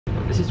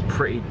is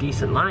pretty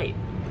decent light.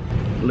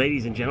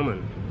 Ladies and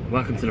gentlemen,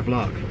 welcome to the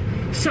vlog.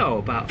 So,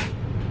 about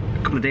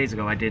a couple of days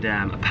ago I did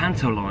a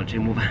Panto launch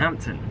in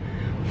Wolverhampton.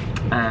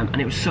 And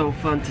it was so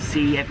fun to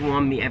see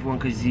everyone, meet everyone,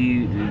 because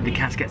the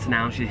cast gets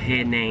announced, you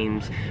hear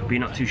names, but you're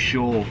not too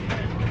sure,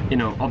 you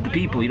know, of the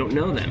people, you don't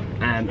know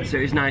them. So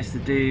it was nice to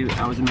do,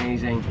 that was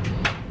amazing.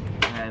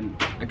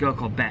 A girl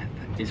called Beth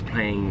is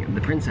playing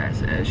the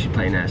princess, she's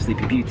playing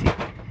Sleeping Beauty.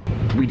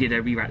 We did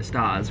a Rewrite the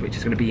Stars, which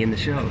is going to be in the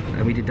show,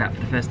 and we did that for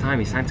the first time.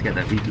 We sang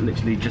together. We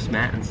literally just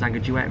met and sang a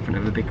duet in front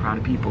of a big crowd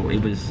of people.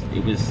 It was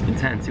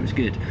intense, it was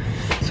good.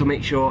 So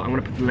make sure, I'm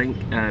going to put the link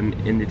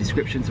in the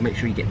description, so make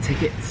sure you get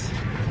tickets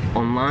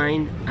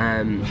online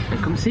and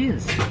come see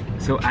us.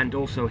 So, and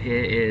also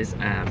here is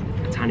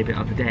a tiny bit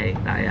of the day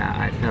that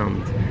I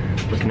filmed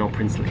looking all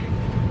princely.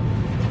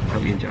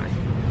 Hope you enjoy.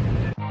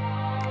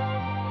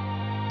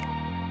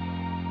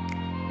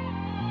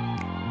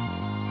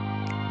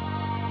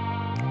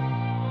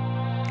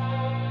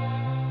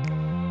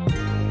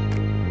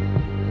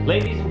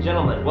 Ladies and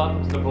gentlemen,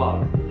 welcome to the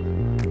vlog.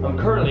 I'm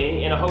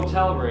currently in a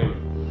hotel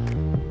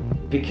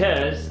room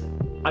because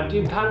I'm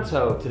doing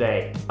Panto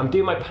today. I'm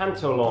doing my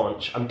Panto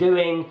launch. I'm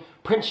doing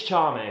Prince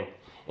Charming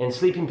in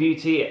Sleeping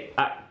Beauty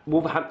at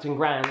Wolverhampton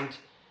Grand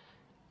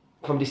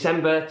from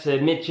December to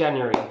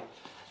mid-January.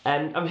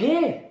 And I'm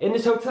here in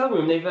this hotel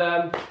room.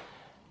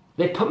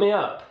 They've put me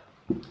up.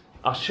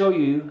 I'll show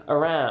you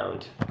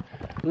around.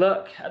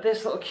 Look at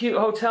this little cute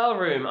hotel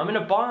room. I'm in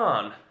a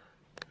barn.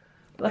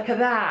 Look at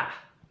that.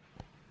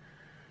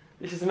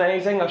 This is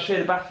amazing. I'll show you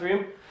the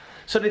bathroom.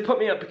 So they put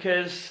me up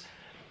because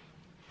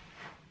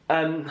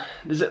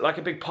there's like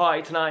a big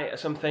party tonight or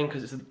something,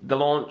 because it's the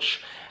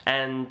launch,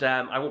 and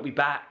I won't be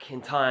back in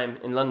time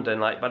in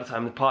London. Like by the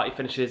time the party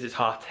finishes, it's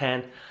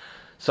 10:30.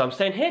 So I'm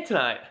staying here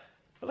tonight.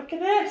 But look at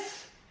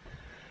this.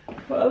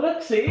 What a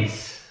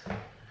looksies.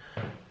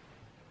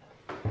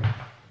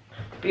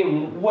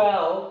 Being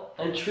well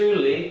and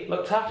truly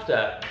looked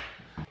after.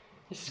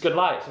 This is good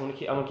light, so I'm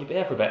gonna keep it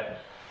here for a bit.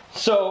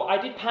 So I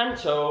did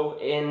Panto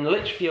in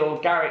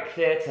Lichfield Garrick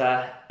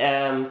Theatre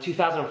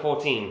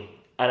 2014,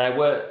 and I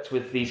worked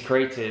with these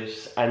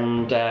creatives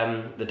and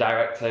the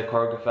director,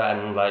 choreographer,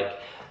 and like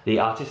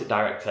the artistic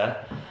director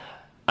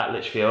at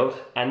Lichfield.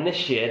 And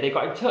this year they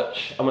got in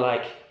touch and were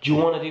like, "Do you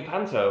want to do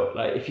Panto?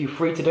 Like, if you're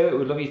free to do it,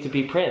 we'd love you to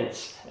be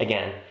Prince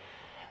again."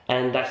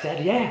 And I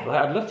said, "Yeah,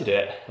 like, I'd love to do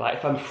it. Like,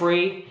 if I'm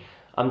free,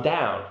 I'm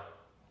down."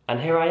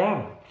 And here I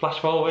am. Flash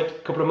forward a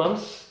couple of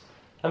months,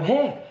 I'm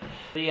here.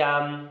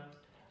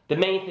 The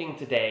main thing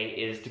today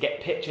is to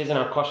get pictures in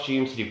our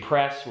costumes, to do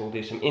press, we'll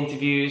do some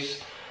interviews.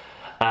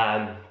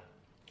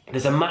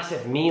 There's a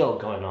massive meal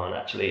going on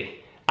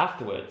actually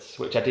afterwards,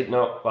 which I didn't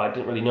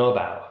really know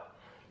about.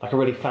 Like a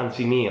really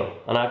fancy meal.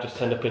 And I've just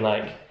turned up in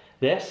like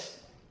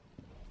this,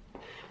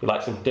 with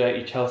like some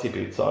dirty Chelsea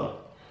boots on.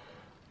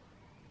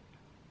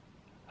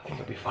 I think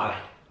it'll be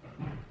fine.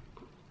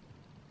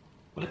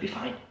 Will it be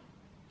fine?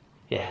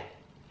 Yeah.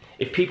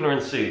 If people are in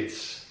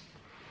suits,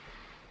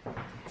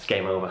 it's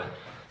game over.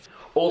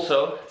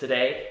 Also,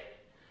 today,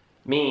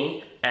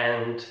 me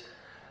and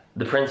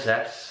the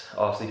princess,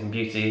 or Sleeping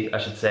Beauty, I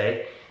should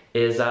say,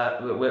 is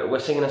we're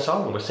singing a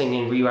song. We're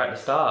singing Rewrite the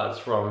Stars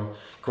from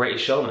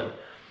Greatest Showman.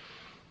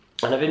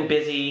 And I've been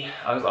busy.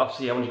 I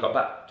only got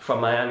back from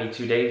Miami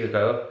 2 days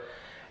ago,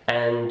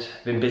 and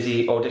been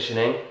busy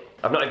auditioning.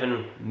 I've not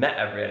even met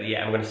her really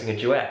yet. I'm going to sing a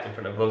duet in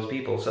front of loads of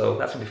people, so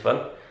that's going to be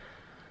fun.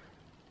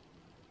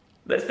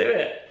 Let's do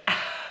it.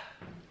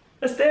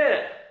 Let's do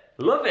it.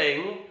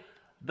 Loving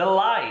the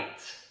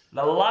light.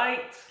 The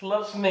light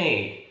loves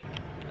me.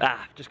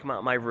 I've just come out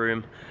of my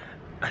room.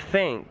 I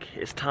think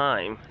it's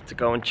time to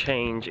go and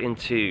change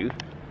into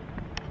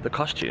the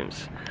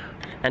costumes.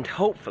 And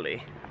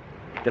hopefully,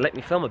 they let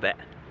me film a bit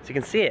so you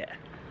can see it.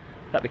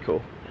 That'd be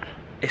cool.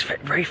 It's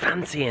very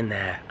fancy in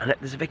there. And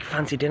there's a big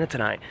fancy dinner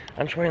tonight.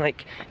 I'm just wearing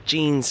like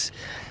jeans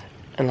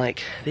and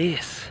like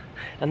this.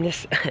 And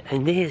this,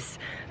 and this,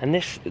 and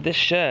this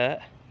shirt.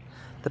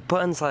 The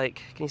button's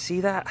like, can you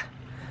see that?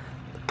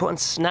 The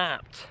button's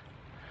snapped.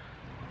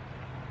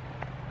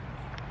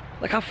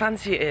 Look how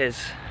fancy it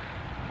is.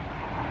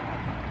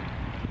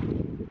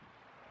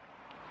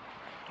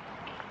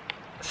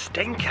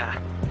 Stinker.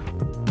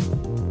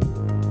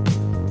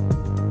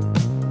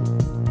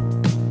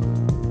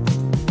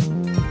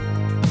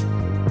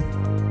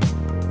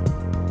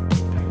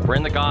 We're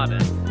in the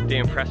garden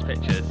doing press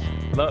pictures.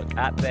 Look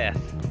at this.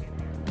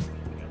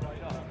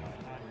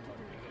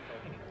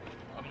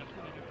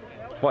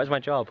 What is my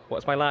job?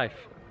 What's my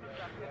life?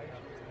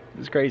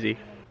 It's crazy.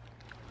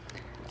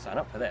 Sign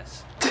up for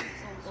this.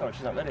 Sorry,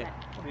 she's not ready.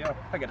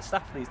 I get a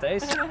staff these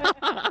days. Go on,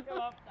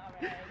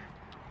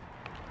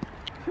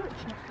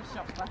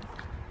 sorry.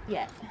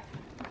 Yeah.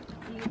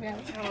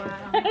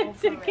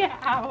 To get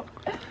out.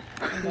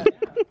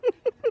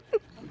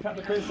 Cut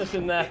the princess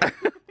in there.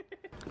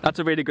 That's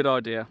a really good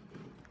idea.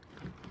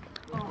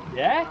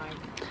 Yeah?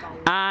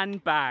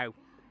 And bow.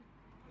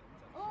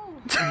 Oh.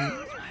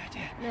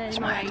 It's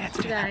my idea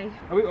today.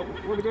 What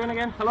are we doing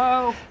again?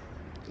 Hello?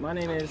 My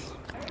name is...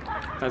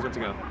 Tell us where to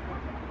go.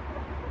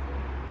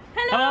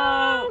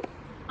 Hello!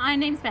 My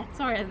name's Beth.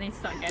 Sorry, I need to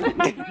start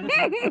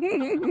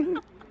again.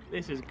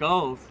 This is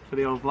gold for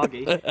the old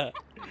vloggy.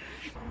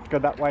 Go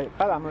that way,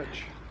 about that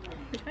much.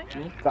 Which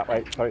way? That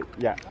way, sorry,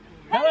 yeah.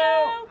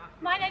 Hello!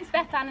 My name's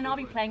Beth Ann and I'll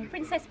be playing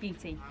Princess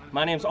Beauty.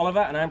 My name's Oliver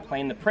and I'm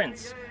playing the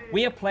Prince.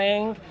 We are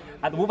playing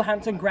at the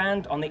Wolverhampton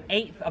Grand on the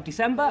 8th of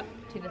December.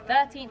 To the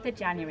 13th of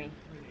January.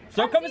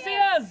 So come and see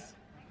us!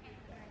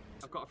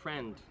 I've got a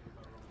friend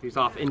who's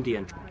half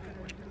Indian.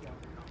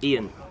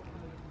 Ian.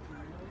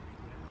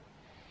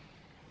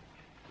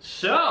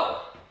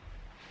 So,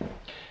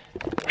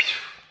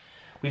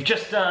 we've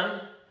just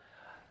done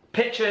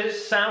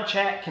pictures, sound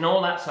check and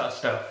all that sort of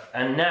stuff.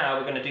 And now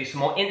we're going to do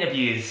some more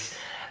interviews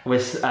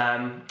with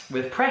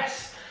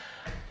press.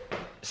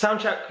 Sound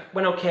check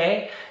went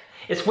okay.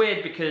 It's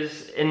weird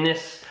because in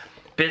this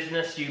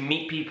business you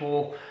meet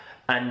people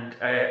and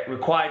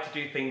required to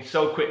do things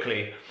so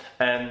quickly.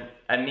 And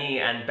me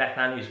and Beth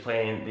Ann, who's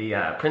playing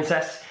the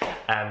princess,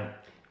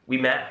 we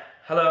met.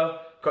 Hello,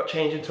 got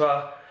changed into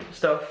our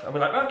stuff, and we're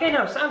like, okay,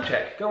 now sound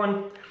check. Go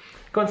and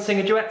sing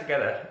a duet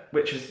together,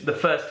 which is the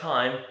first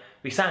time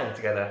we sang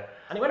together,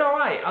 and it went all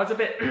right. I was a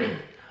bit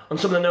on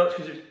some of the notes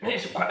because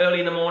it's quite early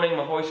in the morning.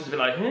 My voice was a bit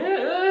like, and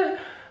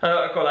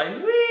I got like,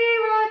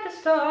 rewrite the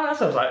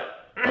stars. I was like,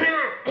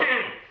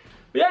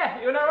 yeah,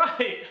 it went all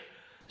right.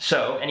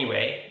 So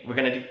anyway, we're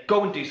gonna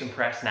go and do some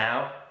press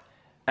now,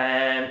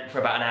 for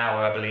about an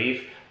hour, I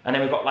believe, and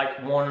then we've got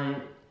like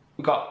one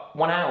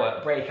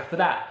hour break after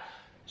that.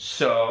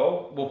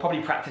 So we'll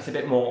probably practice a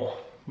bit more,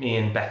 me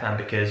and Beth Ann,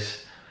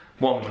 because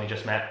one, we've only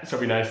just met, so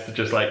it'd be nice to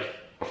just like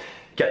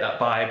get that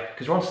vibe,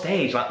 because we're on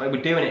stage, like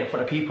we're doing it in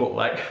front of people,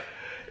 like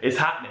it's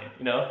happening,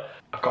 you know.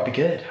 I've got to be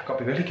good. I've got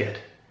to be really good.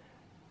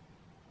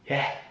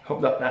 Yeah.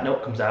 Hope that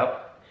note comes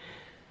out.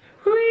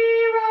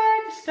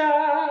 Rewrite the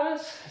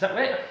stars. Is that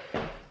right?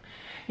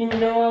 You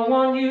know I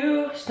want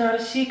you. It's not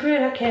a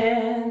secret I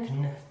can't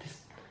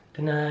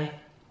deny.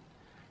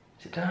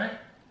 Is it deny?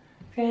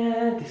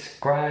 Can't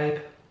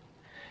describe.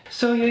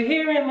 So you're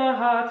here in my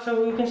heart, so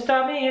who can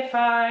stop me if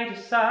I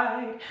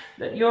decide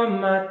that you're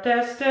my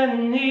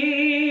destiny?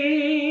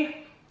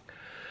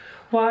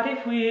 What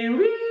if we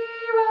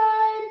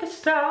rewrite the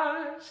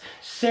stars?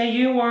 Say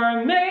you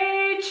were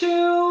made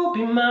to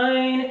be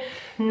mine.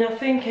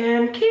 Nothing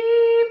can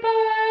keep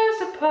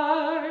us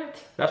apart.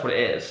 That's what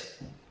it is.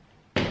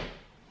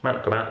 Might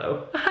not come out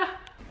though.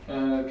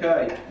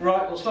 Okay,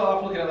 right, we'll start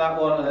off looking at that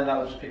one and then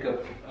that'll just pick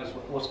up as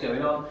what's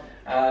going on.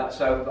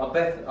 So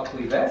Beth, I'll call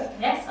you Beth.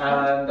 Yes.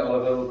 And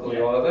Oliver, we'll call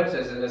you Oliver,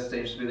 as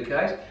seems to be the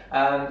case.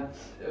 And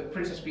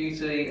Princess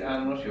Beauty,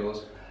 and what's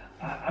yours?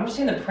 I'm just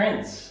saying the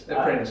Prince. The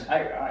Prince.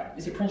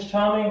 Is it Prince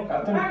Charming?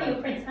 Apparently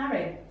you're Prince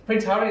Harry.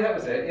 Prince Harry, that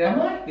was it, yeah.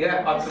 Am I?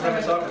 Yeah, I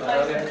remember talking about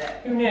that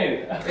earlier. Who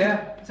knew?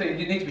 Yeah, so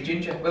you need to be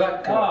ginger. Well,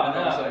 that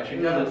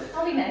conversation. No.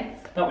 I'll be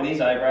next. Not with these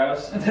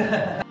eyebrows.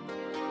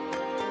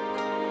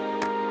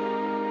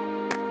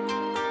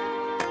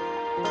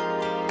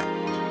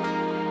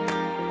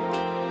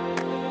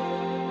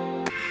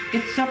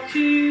 It's up to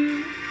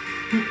you,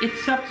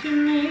 it's up to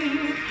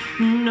me.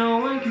 No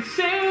one can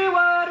say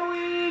what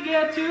we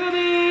get to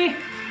be.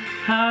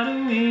 How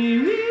do we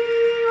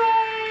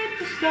rewrite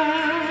the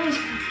stars,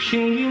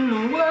 changing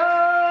the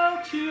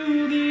world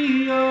to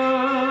be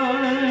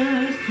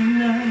yours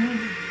tonight?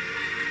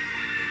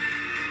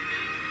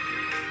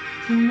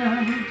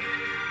 Tonight.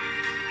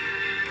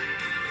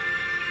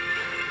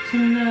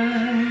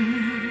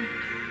 Tonight.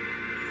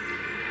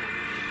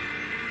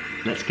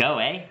 Let's go,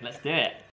 eh? Let's do it.